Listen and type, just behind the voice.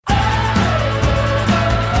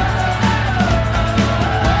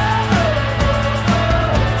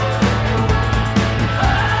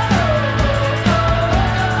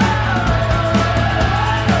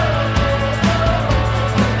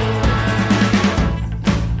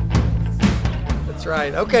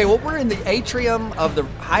right. Okay, well, we're in the atrium of the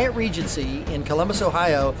Hyatt Regency in Columbus,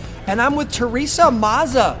 Ohio, and I'm with Teresa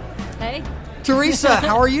Mazza. Hey. Teresa,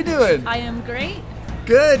 how are you doing? I am great.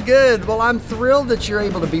 Good, good. Well, I'm thrilled that you're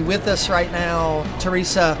able to be with us right now,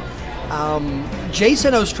 Teresa.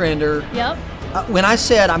 Jason Ostrander. Yep. When I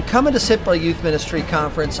said I'm coming to SIPLA Youth Ministry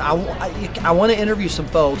Conference, I want to interview some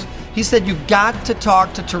folks. He said you've got to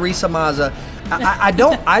talk to Teresa Mazza.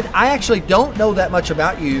 I actually don't know that much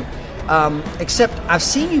about you, except I've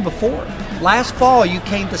seen you before. Last fall, you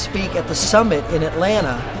came to speak at the summit in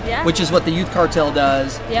Atlanta, which is what the Youth Cartel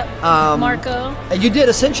does. Yep. Marco. And you did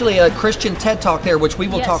essentially a Christian TED Talk there, which we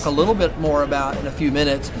will talk a little bit more about in a few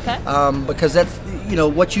minutes. Okay. Because that's,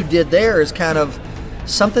 what you did there is kind of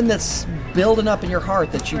something that's building up in your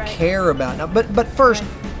heart that you care about. Now, but first,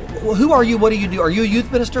 who are you? What do you do? Are you a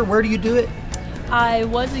youth minister? Where do you do it? I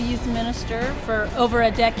was a youth minister for over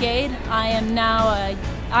a decade. I am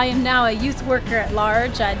now a youth worker at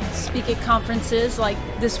large. I speak at conferences like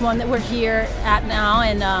this one that we're here at now,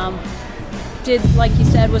 and did, like you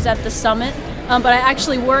said, was at the summit. But I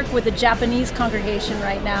actually work with a Japanese congregation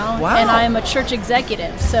right now, and I am a church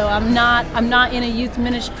executive. So I'm not in a youth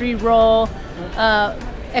ministry role,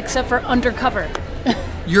 except for undercover.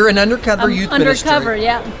 You're an undercover youth minister. Undercover,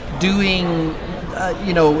 yeah. Doing,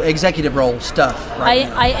 executive role stuff. Right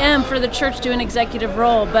I am for the church doing executive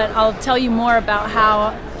role, but I'll tell you more about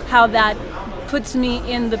how that puts me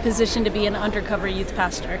in the position to be an undercover youth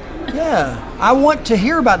pastor. Yeah, I want to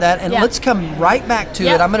hear about that, and let's come right back to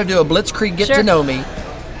it. I'm going to do a blitzkrieg get to know me.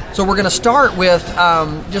 So we're going to start with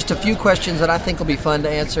just a few questions that I think will be fun to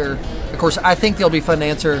answer. Of course, I think they'll be fun to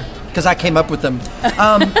answer because I came up with them.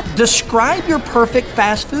 Describe your perfect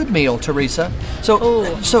fast food meal, Teresa. So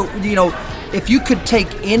if you could take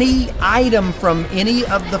any item from any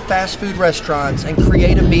of the fast food restaurants and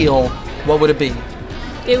create a meal, what would it be?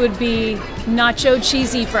 It would be nacho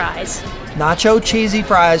cheesy fries. Nacho cheesy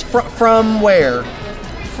fries from where?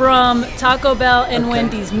 From Taco Bell and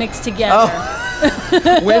Wendy's mixed together.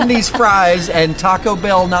 Oh. Wendy's fries and Taco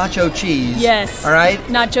Bell nacho cheese. Yes. All right.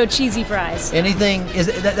 Nacho cheesy fries. Anything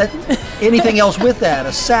anything else with that?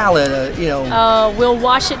 A salad? We'll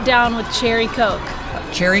wash it down with cherry Coke.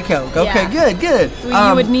 Cherry Coke. Okay. Yeah. Good.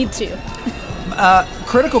 You would need to.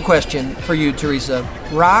 Critical question for you, Teresa: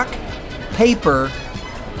 rock, paper,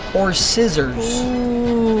 or scissors?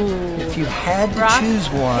 Ooh. If you had to choose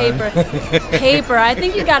one. Paper. I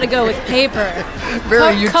think you got to go with paper.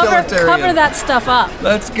 Very utilitarian. Cover that stuff up.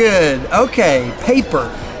 That's good. Okay, paper.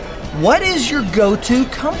 What is your go-to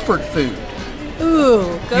comfort food?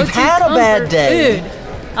 Ooh, go-to You've had a bad day.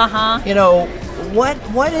 Food. Uh-huh.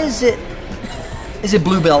 What is it? Is it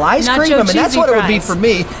Bluebell ice cream? I mean, that's what it would be for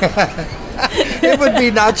me. It would be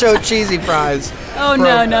nacho cheesy fries. Oh,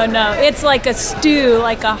 no. It's like a stew,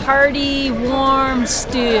 like a hearty, warm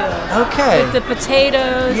stew. Okay. With the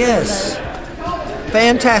potatoes. Yes.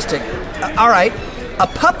 Fantastic. All right. A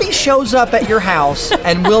puppy shows up at your house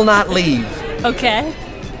and will not leave. Okay.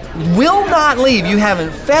 Will not leave. You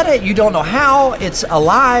haven't fed it. You don't know how. It's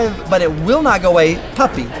alive, but it will not go away.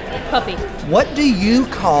 Puppy. What do you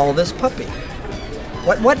call this puppy?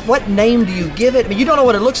 What name do you give it? I mean, you don't know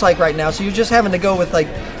what it looks like right now, so you're just having to go with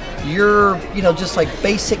your, just like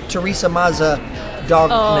basic Teresa Mazza dog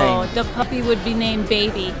name. Oh, the puppy would be named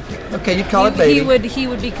Baby. Okay, you'd call it Baby. He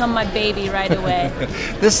would become my baby right away.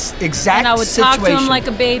 This exact and I would situation, talk to him like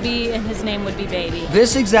a baby, and his name would be Baby.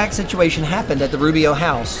 This exact situation happened at the Rubio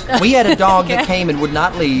house. We had a dog that came and would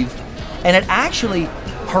not leave, and it actually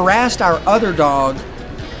harassed our other dog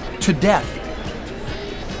to death.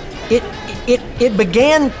 It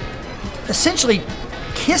began essentially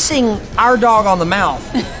kissing our dog on the mouth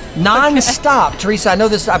non-stop. Teresa, I know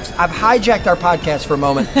this. I've hijacked our podcast for a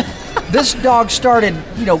moment. This dog started,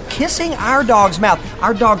 kissing our dog's mouth.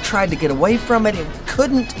 Our dog tried to get away from it. It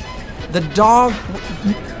couldn't. The dog,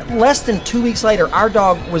 less than 2 weeks later, our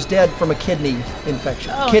dog was dead from a kidney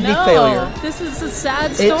infection, kidney failure. This is a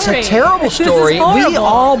sad story. It's a terrible story. We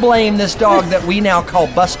all blame this dog that we now call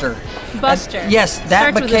Buster. Buster. And yes,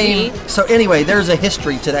 that Starts became. So anyway, there's a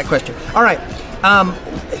history to that question. All right.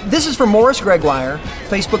 This is from Morris Gregoire,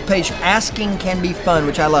 Facebook page Asking Can Be Fun,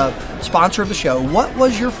 which I love, sponsor of the show. What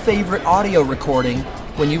was your favorite audio recording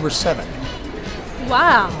when you were 7?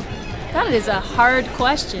 Wow. That is a hard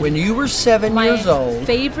question. When you were 7 years old. My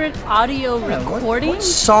favorite audio recording? What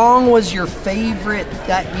song was your favorite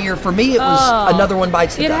that year? For me, it was Another One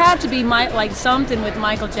Bites the Dust. It had to be something with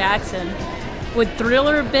Michael Jackson. Would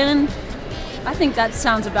Thriller have been? I think that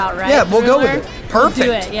sounds about right. Yeah, we'll go with it. Perfect.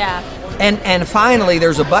 We'll do it, yeah. And finally,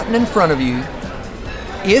 there's a button in front of you.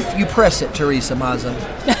 If you press it, Teresa Mazza,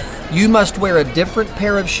 you must wear a different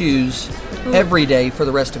pair of shoes every day for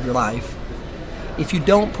the rest of your life. If you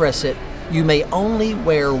don't press it, you may only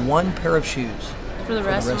wear one pair of shoes for the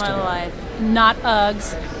rest of my life. Not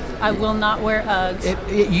Uggs. I will not wear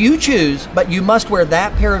Uggs. You choose, but you must wear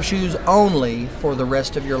that pair of shoes only for the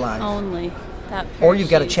rest of your life. Only that pair Or you've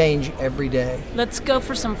got to change every day. Let's go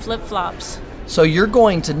for some flip-flops. So you're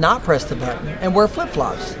going to not press the button and wear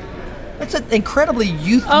flip-flops. That's an incredibly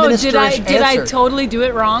youth ministerish answer. Did I totally do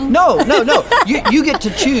it wrong? No. You get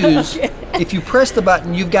to choose. Okay. If you press the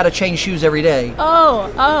button, you've got to change shoes every day.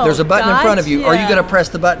 Oh. There's a button in front of you. Are you going to press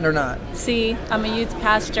the button or not? See, I'm a youth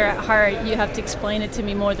pastor at heart. You have to explain it to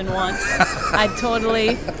me more than once. I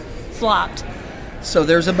totally flopped. So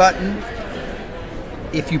there's a button.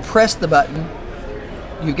 If you press the button,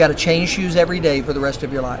 you've got to change shoes every day for the rest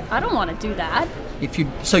of your life. I don't want to do that.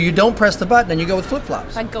 So you don't press the button and you go with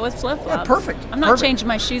flip-flops. I go with flip-flops. Yeah, perfect. I'm not changing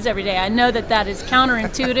my shoes every day. I know that is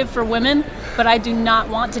counterintuitive for women, but I do not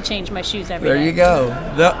want to change my shoes every day. There you go.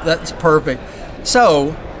 That's perfect.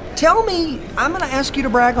 So tell me, I'm going to ask you to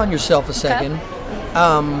brag on yourself a second.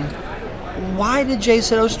 Okay. Why did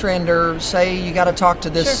Jason Ostrander say you got to talk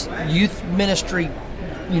to this youth ministry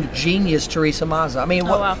genius, Teresa Mazza? I mean,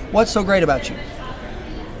 what's so great about you?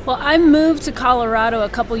 Well, I moved to Colorado a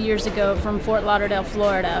couple years ago from Fort Lauderdale,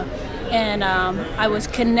 Florida, and I was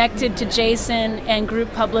connected to Jason and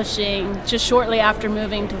Group Publishing just shortly after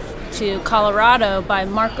moving to Colorado by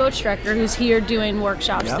Mark Oestrecker, who's here doing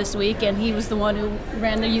workshops this week, and he was the one who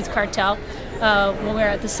ran the Youth Cartel when we were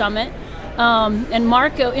at the summit. And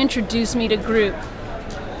Marco introduced me to Group.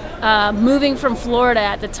 Moving from Florida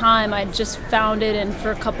at the time, I just founded and for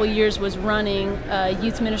a couple years was running a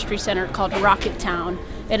youth ministry center called Rocket Town,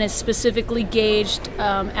 and is specifically gauged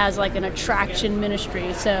as like an attraction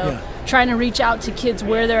ministry. So trying to reach out to kids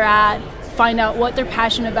where they're at, find out what they're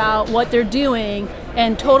passionate about, what they're doing,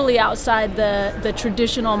 and totally outside the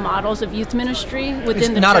traditional models of youth ministry within the church.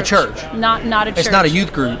 It's not a church. It's not a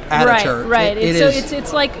youth group at a church. Right.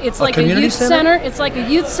 It's like a youth center. It's like a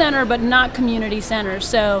youth center, but not community center.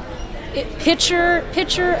 So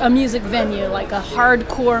picture a music venue, like a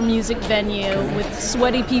hardcore music venue with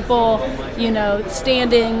sweaty people,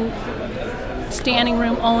 standing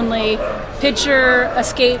room only. Picture a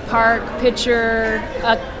skate park. Picture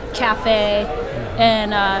a cafe,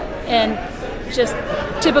 and just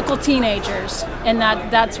typical teenagers, and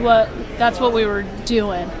that's what we were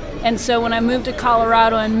doing. And so when I moved to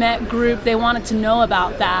Colorado and met Group, they wanted to know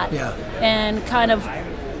about that, and kind of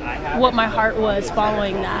what my heart was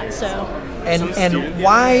following that. So and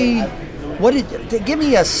why? Give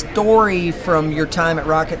me a story from your time at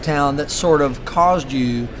Rocket Town that sort of caused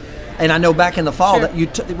you. And I know back in the fall that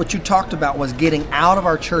what you talked about was getting out of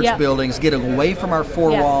our church buildings, getting away from our four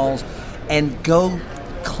walls, and go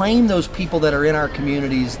claim those people that are in our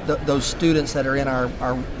communities, those students that are in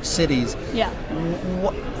our cities. Yeah.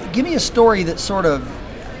 Give me a story that sort of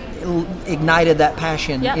ignited that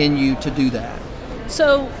passion in you to do that.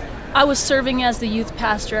 So I was serving as the youth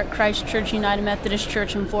pastor at Christ Church United Methodist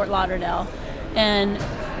Church in Fort Lauderdale, and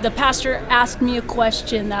the pastor asked me a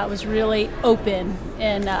question that was really open,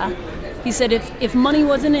 and he said, if money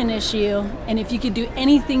wasn't an issue, and if you could do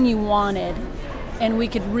anything you wanted, and we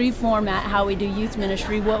could reformat how we do youth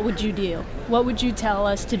ministry, what would you do? What would you tell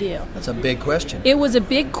us to do? That's a big question. It was a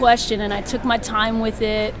big question, and I took my time with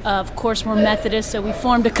it. Of course, we're Methodist, so we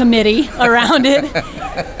formed a committee around it.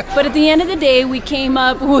 But at the end of the day, we came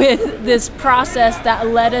up with this process that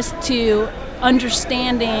led us to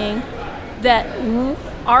understanding that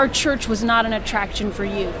our church was not an attraction for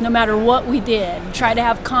youth, no matter what we did. Try to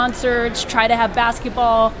have concerts, try to have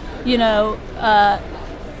basketball,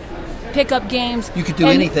 pickup games. You could do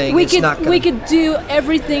anything. We could do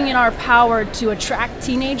everything in our power to attract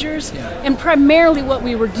teenagers, and primarily what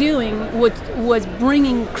we were doing was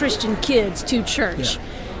bringing Christian kids to church.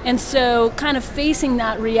 And so kind of facing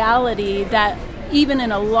that reality that even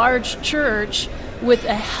in a large church with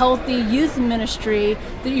a healthy youth ministry,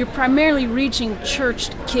 that you're primarily reaching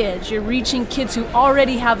churched kids. You're reaching kids who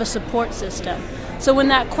already have a support system. So when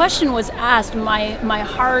that question was asked, my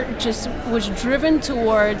heart just was driven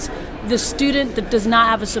towards the student that does not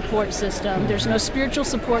have a support system. There's no spiritual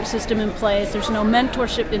support system in place. There's no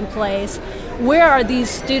mentorship in place. Where are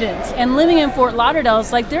these students? And living in Fort Lauderdale,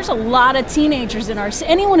 it's like there's a lot of teenagers in our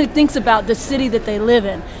city. Anyone who thinks about the city that they live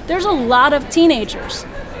in, there's a lot of teenagers.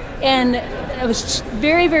 And it was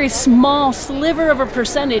very, very small sliver of a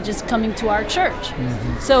percentage is coming to our church.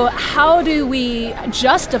 Mm-hmm. So how do we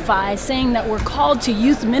justify saying that we're called to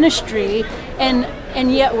youth ministry and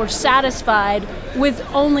yet we're satisfied with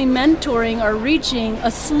only mentoring or reaching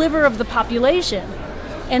a sliver of the population?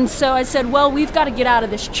 And so I said, well, we've got to get out of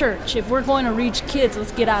this church. If we're going to reach kids,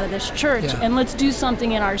 let's get out of this church and let's do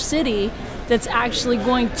something in our city that's actually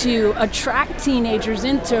going to attract teenagers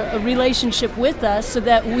into a relationship with us so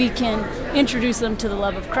that we can introduce them to the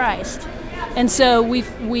love of Christ. And so we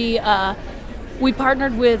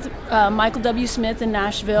partnered with Michael W. Smith in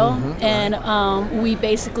Nashville, and we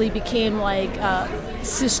basically became like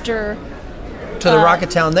sister to the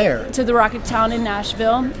Rocketown there. To the Rocketown in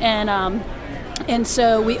Nashville, and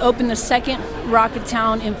so we opened the second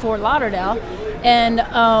Rocketown in Fort Lauderdale,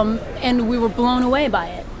 and we were blown away by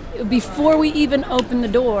it. Before we even opened the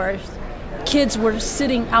doors, kids were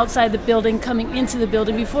sitting outside the building, coming into the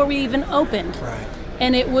building before we even opened. Right.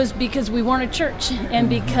 And it was because we weren't a church, and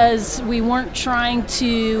because we weren't trying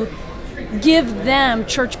to give them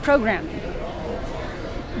church programming.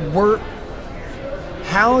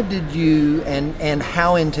 How did you, and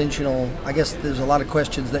how intentional, I guess there's a lot of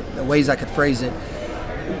questions, ways I could phrase it.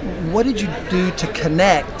 What did you do to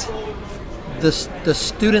connect the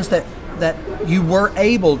students that you were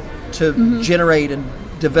able to generate and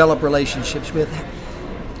develop relationships with?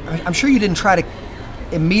 I'm sure you didn't try to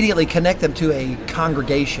immediately connect them to a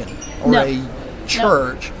congregation or a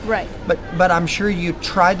church. No. Right. But I'm sure you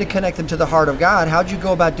tried to connect them to the heart of God. How'd you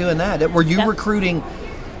go about doing that? Were you recruiting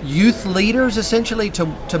youth leaders essentially to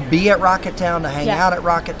be at Rocketown, to hang out at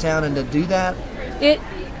Rocketown, and to do that?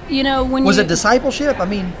 Was it discipleship? I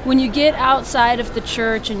mean, when you get outside of the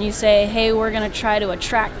church and you say, hey, we're going to try to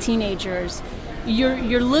attract teenagers,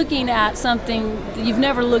 you're looking at something that you've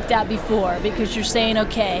never looked at before, because you're saying,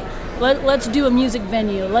 okay, let's do a music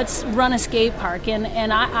venue, let's run a skate park,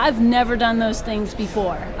 and I've never done those things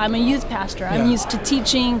before. I'm a youth pastor. I'm used to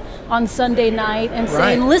teaching on Sunday night and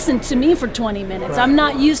saying, listen to me for 20 minutes. I'm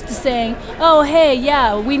not used to saying, oh,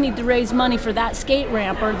 hey, we need to raise money for that skate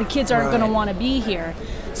ramp, or the kids aren't going to want to be here.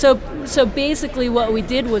 So basically what we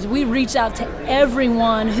did was we reached out to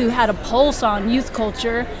everyone who had a pulse on youth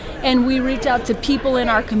culture, and we reached out to people in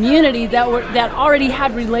our community that already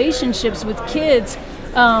had relationships with kids,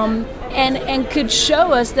 and could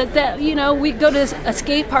show us that we go to a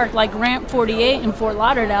skate park like Ramp 48 in Fort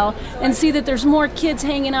Lauderdale and see that there's more kids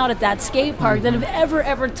hanging out at that skate park that have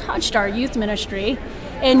ever touched our youth ministry.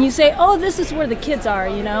 And you say, oh, this is where the kids are,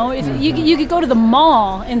 If you could go to the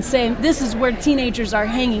mall and say, this is where teenagers are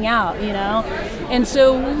hanging out, And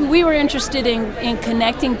so we were interested in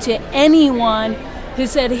connecting to anyone who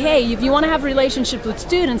said, hey, if you want to have a relationship with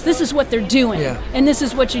students, this is what they're doing, and this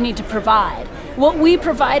is what you need to provide. What we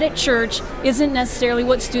provide at church isn't necessarily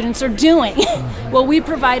what students are doing. What we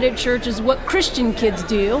provide at church is what Christian kids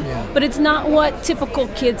do, but it's not what typical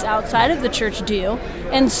kids outside of the church do.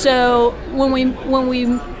 And so when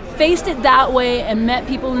we faced it that way and met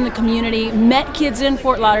people in the community, met kids in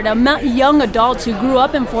Fort Lauderdale, met young adults who grew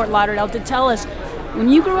up in Fort Lauderdale to tell us, when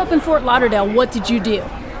you grew up in Fort Lauderdale, what did you do?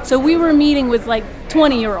 So we were meeting with like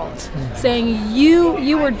 20-year-olds saying,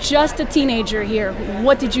 you were just a teenager here.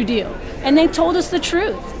 What did you do? And they told us the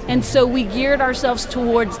truth. And so we geared ourselves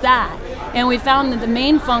towards that. And we found that the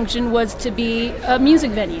main function was to be a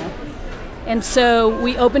music venue. And so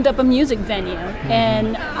we opened up a music venue.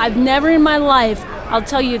 And I've never in my life, I'll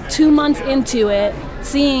tell you, 2 months into it,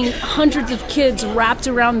 seeing hundreds of kids wrapped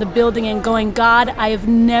around the building and going, God, I have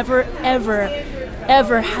never, ever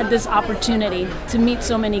had this opportunity to meet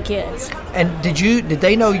so many kids. And did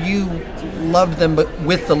they know you loved them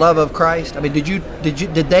with the love of Christ? I mean,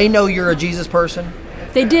 did they know you're a Jesus person?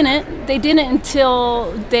 They didn't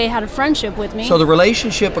until they had a friendship with me. So the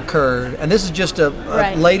relationship occurred, and this is just a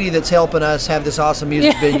lady that's helping us have this awesome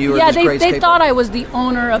music venue. They thought I was the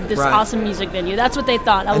owner of this awesome music venue. That's what they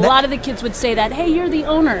thought. A lot of the kids would say that, hey, you're the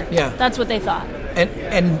owner. Yeah. That's what they thought.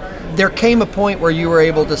 And there came a point where you were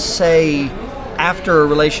able to say, after a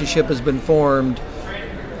relationship has been formed,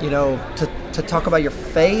 to talk about your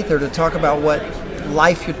faith, or to talk about what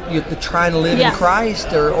life you're trying to live in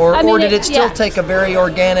Christ, or did it still take a very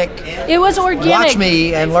organic? It was organic. Watch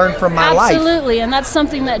me and learn from my life. Absolutely, and that's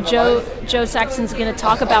something that Jo Saxon's going to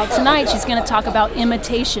talk about tonight. She's going to talk about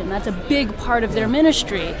imitation. That's a big part of their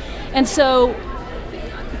ministry, and so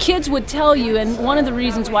kids would tell you, and one of the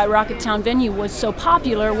reasons why Rocketown Venue was so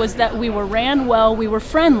popular was that we were ran well, we were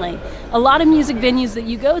friendly. A lot of music venues that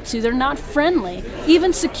you go to, they're not friendly.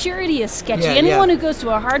 Even security is sketchy. Anyone who goes to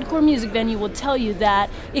a hardcore music venue will tell you that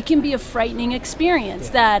it can be a frightening experience,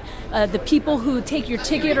 that the people who take your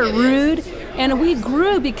ticket are rude. And we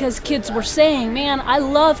grew because kids were saying, man, I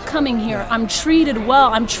love coming here. I'm treated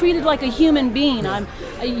well. I'm treated like a human being.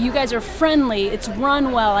 You guys are friendly. It's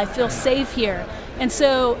run well. I feel safe here. And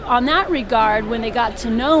so on that regard, when they got to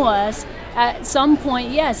know us, at some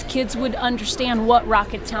point, yes, kids would understand what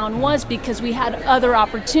Rocketown was because we had other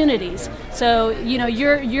opportunities. So,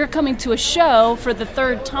 you're coming to a show for the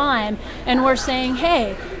third time, and we're saying,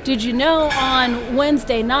 hey, did you know on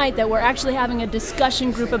Wednesday night that we're actually having a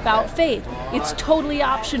discussion group about faith? It's totally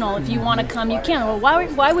optional. If you want to come, you can. Well,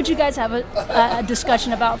 why would you guys have a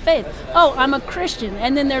discussion about faith? Oh, I'm a Christian.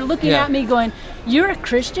 And then they're looking at me going, you're a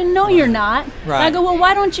Christian? No, you're not. Right. And I go, well,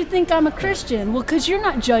 why don't you think I'm a Christian? Well, because you're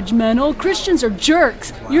not judgmental. Christians are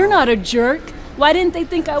jerks. Wow. You're not a jerk. Why didn't they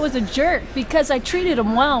think I was a jerk? Because I treated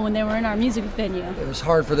them well when they were in our music venue. It was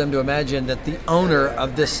hard for them to imagine that the owner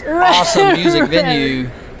of this awesome music venue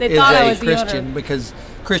is a Christian, because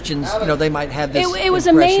Christians, they might have this. It was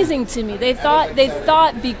amazing to me. They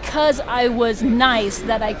thought because I was nice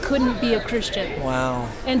that I couldn't be a Christian. Wow.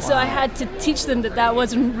 And so I had to teach them that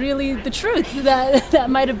wasn't really the truth. That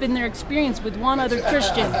might have been their experience with one other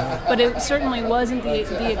Christian, but it certainly wasn't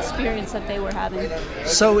the experience that they were having.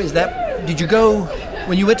 So did you go,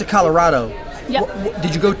 when you went to Colorado, yep.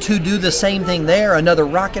 Did you go to do the same thing there, another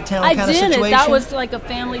Rocketown kind of situation? That was like a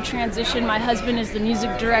family transition. My husband is the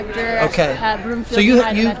music director at Broomfield. So you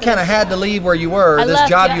kind of had to leave where you were, this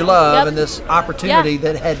job you love, and this opportunity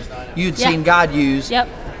that you'd seen God use. Yep.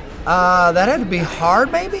 That had to be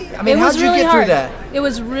hard, maybe? I mean, how did you get through that? It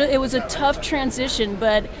was a tough transition,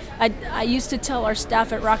 but I used to tell our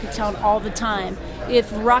staff at Rocketown all the time,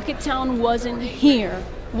 if Rocketown wasn't here,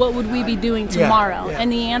 what would we be doing tomorrow? Yeah. And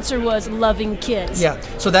the answer was loving kids. Yeah.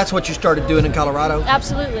 So that's what you started doing in Colorado?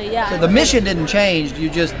 Absolutely, yeah. So the mission didn't change,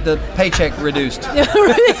 the paycheck reduced.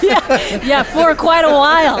 yeah, for quite a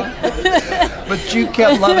while. But you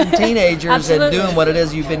kept loving teenagers and doing what it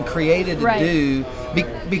is you've been created to do.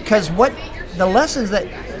 Because the lessons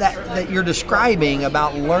that you're describing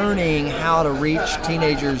about learning how to reach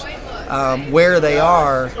teenagers where they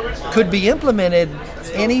are could be implemented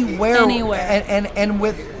anywhere. And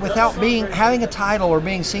without having a title or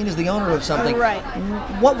being seen as the owner of something. Right.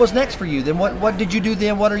 What was next for you then? What did you do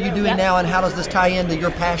then? What are you doing now? And how does this tie into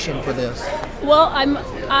your passion for this? Well,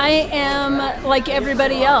 I am like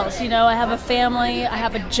everybody else. I have a family, I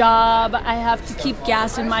have a job, I have to keep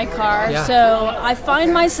gas in my car. Yeah. So I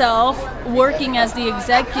find myself working as the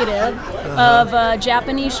executive of a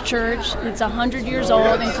Japanese church. It's 100 years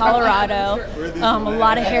old in Colorado. A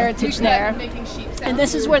lot of heritage there. And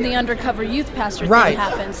this is where the undercover youth pastor thing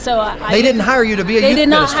happens. So they didn't hire you to be a youth minister. They did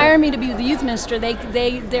not hire me to be the youth minister.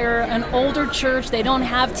 They're an older church. They don't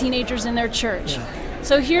have teenagers in their church. Yeah.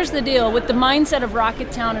 So here's the deal. With the mindset of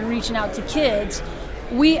Rocketown and reaching out to kids,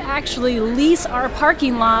 we actually lease our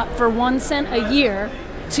parking lot for 1 cent a year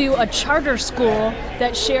to a charter school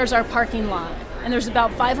that shares our parking lot. And there's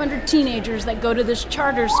about 500 teenagers that go to this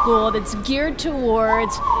charter school that's geared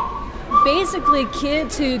towards basically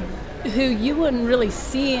kids who you wouldn't really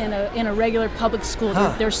see in a regular public school.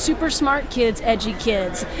 They're super smart kids, edgy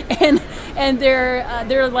kids, and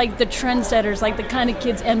they're like the trendsetters, like the kind of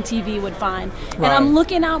kids MTV would find. Right. And I'm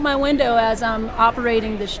looking out my window as I'm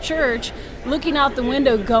operating this church, looking out the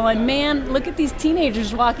window going, man, look at these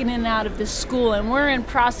teenagers walking in and out of this school. And we're in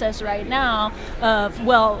process right now of,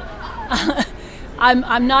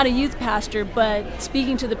 I'm not a youth pastor, but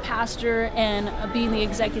speaking to the pastor and being the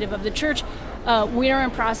executive of the church, we are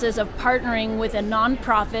in process of partnering with a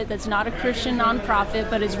nonprofit that's not a Christian nonprofit,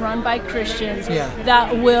 but is run by Christians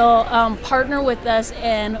that will partner with us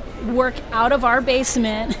and work out of our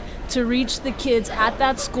basement to reach the kids at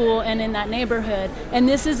that school and in that neighborhood. And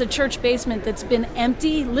this is a church basement that's been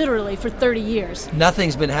empty literally for 30 years.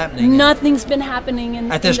 Nothing's been happening. Nothing's been happening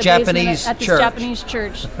at this Japanese church. Japanese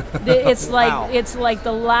church. It's like it's like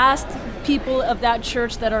the last people of that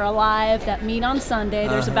church that are alive that meet on Sunday.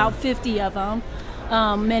 There's about 50 of them.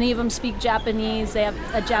 Many of them speak Japanese. They have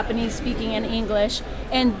a Japanese speaking and English.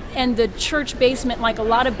 And the church basement, like a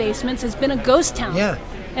lot of basements, has been a ghost town. Yeah.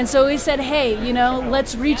 And so we said, hey,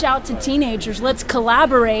 let's reach out to teenagers. Let's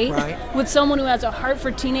collaborate with someone who has a heart for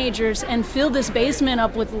teenagers and fill this basement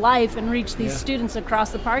up with life and reach these students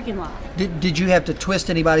across the parking lot. Did you have to twist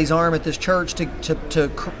anybody's arm at this church to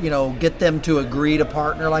get them to agree to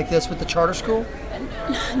partner like this with the charter school?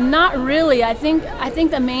 Not really. I think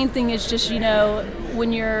the main thing is just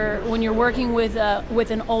when you're working with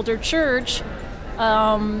an older church.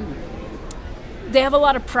 They have a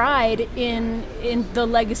lot of pride in the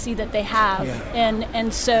legacy that they have,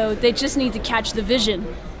 and so they just need to catch the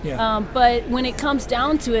vision. Yeah. But when it comes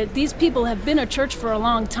down to it, these people have been a church for a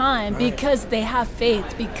long time because they have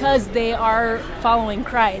faith, because they are following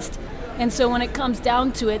Christ. And so when it comes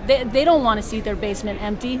down to it, they don't want to see their basement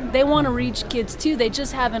empty. They want to reach kids too. They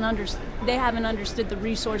just haven't understood the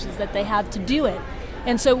resources that they have to do it.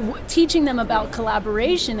 And so teaching them about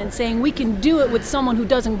collaboration and saying we can do it with someone who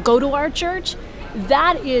doesn't go to our church,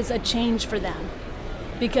 that is a change for them.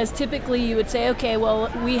 Because typically you would say, okay,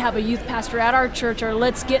 well, we have a youth pastor at our church, or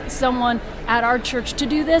let's get someone at our church to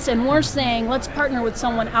do this. And we're saying, let's partner with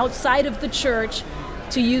someone outside of the church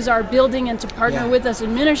to use our building and to partner with us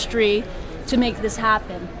in ministry to make this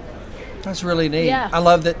happen. That's really neat. Yeah. I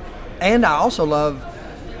love that. And I also love,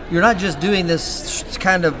 you're not just doing this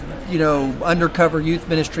kind of, undercover youth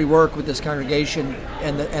ministry work with this congregation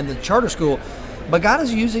and the charter school, but God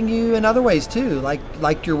is using you in other ways too,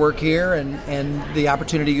 like your work here and the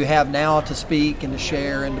opportunity you have now to speak and to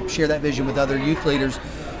share that vision with other youth leaders.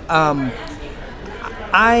 I'm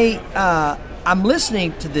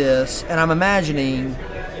listening to this and I'm imagining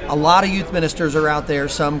a lot of youth ministers are out there.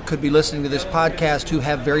 Some could be listening to this podcast who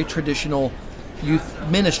have very traditional youth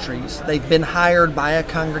ministries. They've been hired by a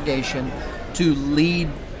congregation to lead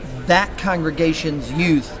that congregation's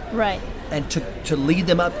youth. Right. And to lead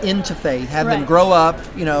them up into faith, have them grow up,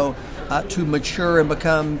 to mature and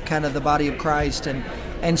become kind of the body of Christ.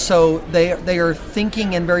 And so they are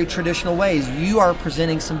thinking in very traditional ways. You are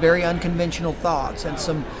presenting some very unconventional thoughts and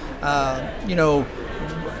some,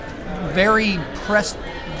 very press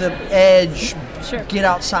the edge, get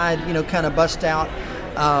outside, kind of bust out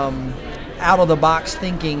of the box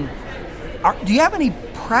thinking. Do you have any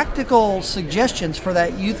practical suggestions for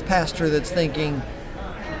that youth pastor that's thinking,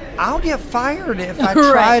 I'll get fired if I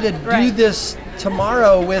try to do this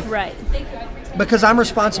tomorrow with, because I'm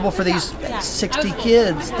responsible for these 60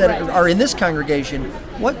 kids that are in this congregation.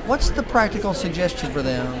 What's the practical suggestion for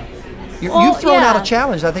them? You've thrown out a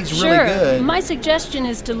challenge I think is really good. My suggestion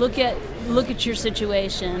is to look at your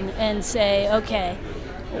situation and say, okay,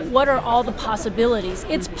 what are all the possibilities?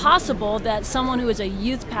 It's possible that someone who is a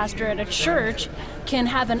youth pastor at a church can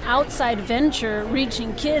have an outside venture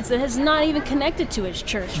reaching kids that has not even connected to his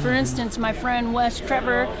church. For instance, my friend Wes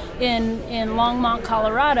Trevor in Longmont,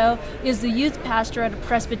 Colorado, is the youth pastor at a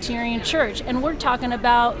Presbyterian church, and we're talking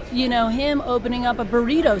about him opening up a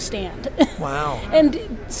burrito stand. Wow. And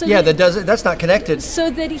so that's not connected. So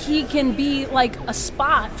that he can be like a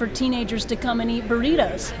spot for teenagers to come and eat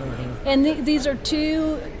burritos. And these are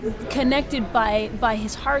two connected by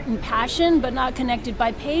his heart and passion, but not connected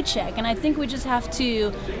by paycheck. And I think we just have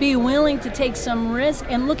to be willing to take some risk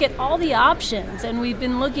and look at all the options. And we've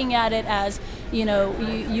been looking at it as, you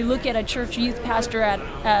look at a church youth pastor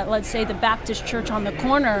at let's say the Baptist church on the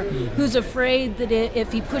corner who's afraid that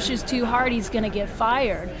if he pushes too hard, he's going to get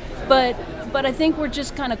fired. But I think we're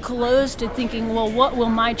just kind of closed to thinking, well, what will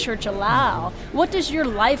my church allow? What does your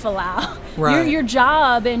life allow? Right. Your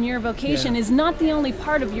job and your vocation is not the only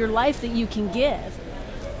part of your life that you can give.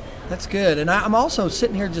 That's good. And I'm also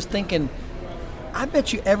sitting here just thinking, I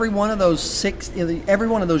bet you every one of those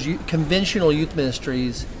conventional youth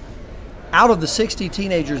ministries, out of the 60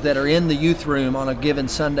 teenagers that are in the youth room on a given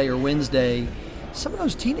Sunday or Wednesday, some of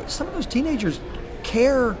those teenagers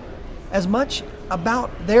care as much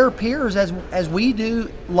about their peers as we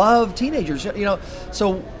do love teenagers.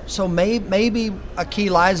 So maybe a key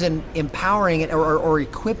lies in empowering it or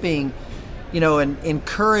equipping, and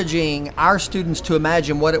encouraging our students to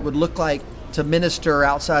imagine what it would look like to minister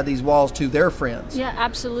outside these walls to their friends. Yeah,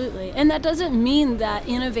 absolutely. And that doesn't mean that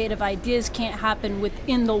innovative ideas can't happen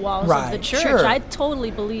within the walls of the church. Sure. I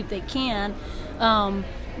totally believe they can.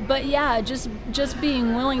 But yeah, just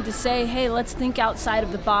being willing to say, hey, let's think outside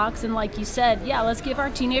of the box. And like you said, let's give our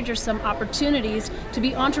teenagers some opportunities to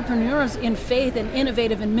be entrepreneurs in faith and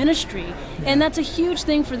innovative in ministry. And that's a huge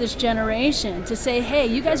thing for this generation, to say, hey,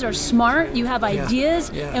 you guys are smart, you have ideas,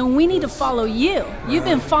 and we need to follow you. You've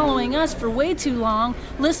been following us for way too long,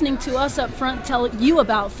 listening to us up front tell you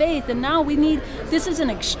about faith, and now this is an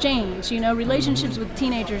exchange. Relationships with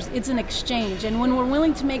teenagers, it's an exchange. And when we're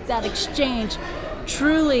willing to make that exchange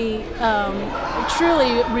truly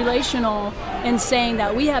relational, and saying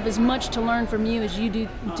that we have as much to learn from you as you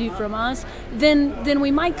do from us, then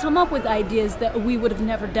we might come up with ideas that we would have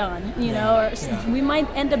never done, we might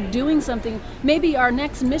end up doing something. Maybe our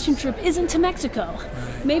next mission trip isn't to Mexico.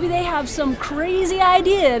 Maybe they have some crazy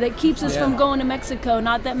idea that keeps us from going to Mexico.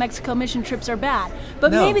 Not that Mexico mission trips are bad,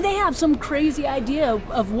 but maybe they have some crazy idea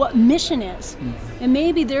of what mission is. And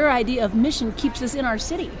maybe their idea of mission keeps us in our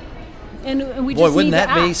city. And we just wouldn't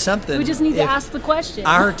that be something? We just need to ask the question.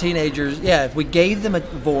 Our teenagers, if we gave them a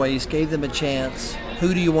voice, gave them a chance,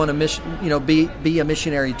 who do you want to be a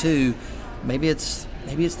missionary to? Maybe it's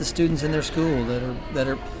the students in their school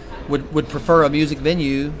that would prefer a music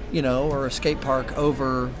venue, or a skate park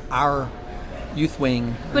over our youth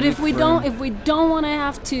wing. But if we don't want to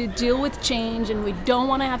have to deal with change, and we don't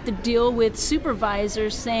want to have to deal with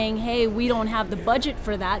supervisors saying, "Hey, we don't have the budget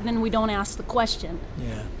for that," then we don't ask the question.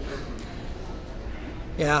 Yeah.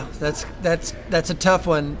 Yeah, that's a tough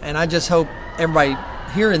one, and I just hope everybody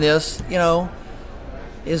hearing this,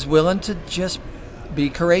 is willing to just be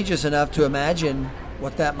courageous enough to imagine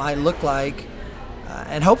what that might look like,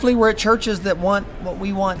 and hopefully we're at churches that want what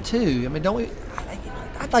we want too. I mean, don't we?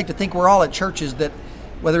 I'd like to think we're all at churches that,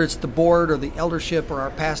 whether it's the board or the eldership or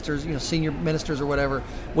our pastors, senior ministers or whatever,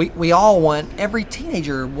 we all want every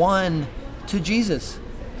teenager won to Jesus.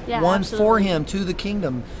 Yeah, one absolutely. For him, to the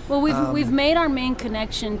kingdom. Well, we've made our main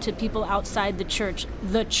connection to people outside the church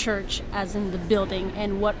as in the building,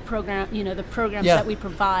 and what program, the programs that we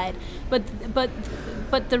provide.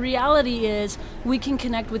 But the reality is we can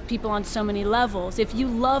connect with people on so many levels. If you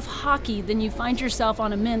love hockey, then you find yourself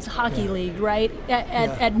on a men's hockey league, right?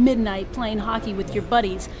 At midnight playing hockey with your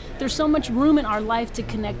buddies. There's so much room in our life to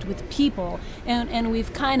connect with people, and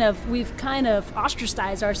we've kind of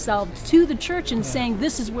ostracized ourselves to the church and saying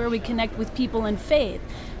this is where we connect with people in faith.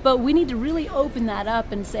 But we need to really open that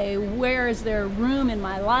up and say, where is there room in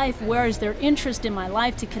my life? Where is there interest in my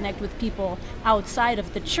life to connect with people outside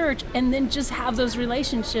of the church? And then just have those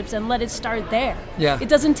relationships and let it start there. Yeah. It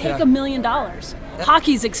doesn't take $1 million.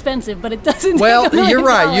 Hockey's expensive, but it doesn't well, take $1 million. You're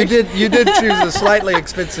right. You did choose a slightly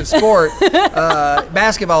expensive sport.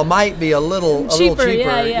 Basketball might be a little cheaper,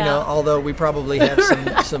 although we probably have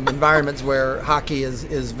some environments where hockey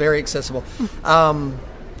is very accessible.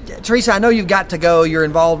 Teresa, I know you've got to go. You're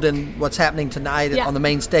involved in what's happening tonight on the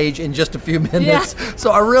main stage in just a few minutes. Yeah.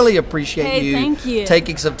 So I really appreciate you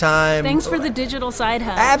taking some time. Thanks for the digital side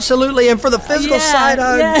hug. Absolutely. And for the physical side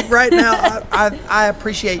hug right now, I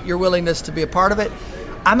appreciate your willingness to be a part of it.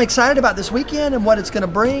 I'm excited about this weekend and what it's going to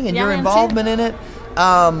bring and your involvement in it.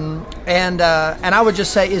 And I would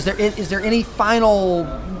just say, is there any final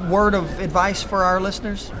word of advice for our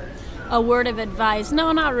listeners? A word of advice?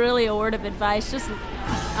 No, not really a word of advice. This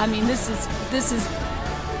is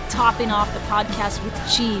topping off the podcast with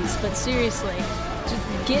cheese, but seriously,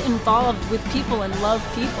 just get involved with people and love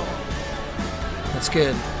people. That's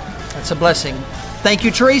good. That's a blessing. Thank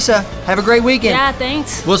you, Teresa. Have a great weekend. Yeah,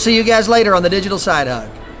 thanks. We'll see you guys later on the Digital Side Hug.